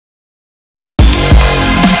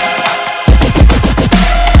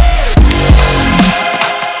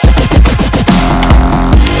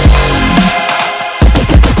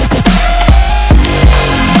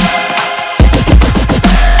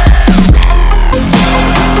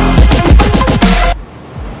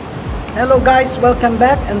Hello guys, welcome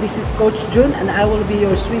back, and this is Coach Jun and I will be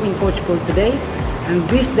your swimming coach for today. And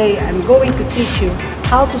this day I'm going to teach you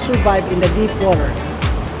how to survive in the deep water,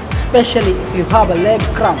 especially if you have a leg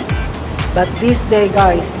cramps. But this day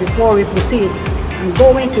guys, before we proceed, I'm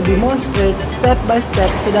going to demonstrate step by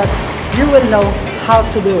step so that you will know how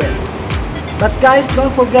to do it. But guys,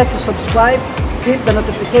 don't forget to subscribe, hit the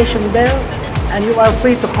notification bell, and you are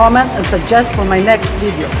free to comment and suggest for my next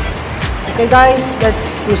video. Okay guys,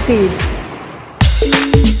 let's proceed.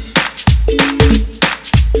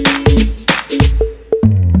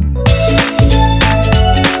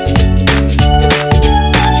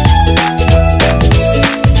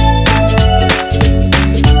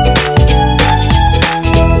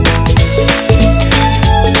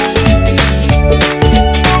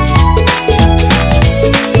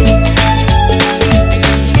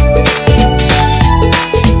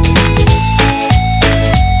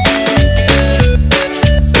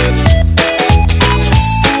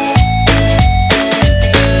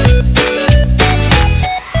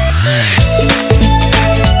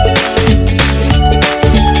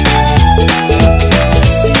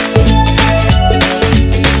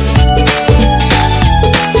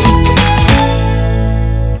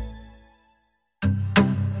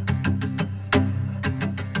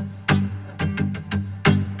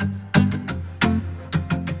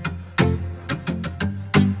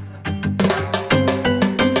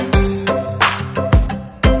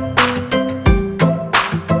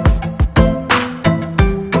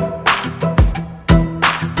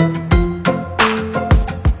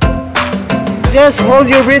 Just hold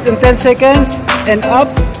your breath in 10 seconds and up,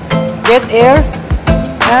 get air,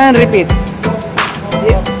 and repeat.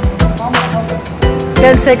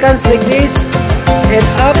 10 seconds like this, and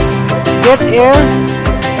up, get air,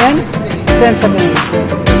 and 10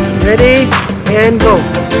 seconds. Ready, and go.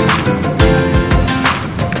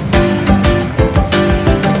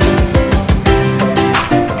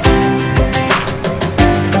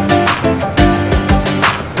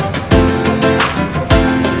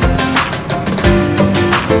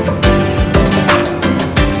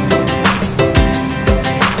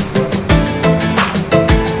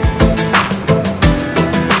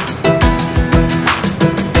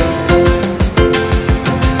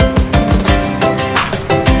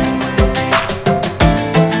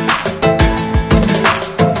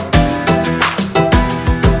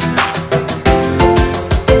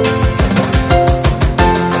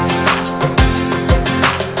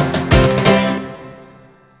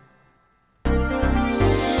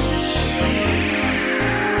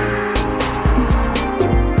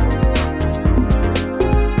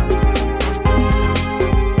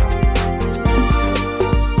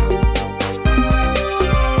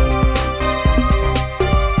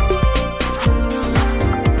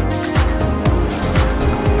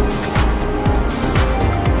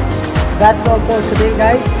 That's all for today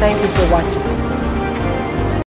guys. Thank you for watching.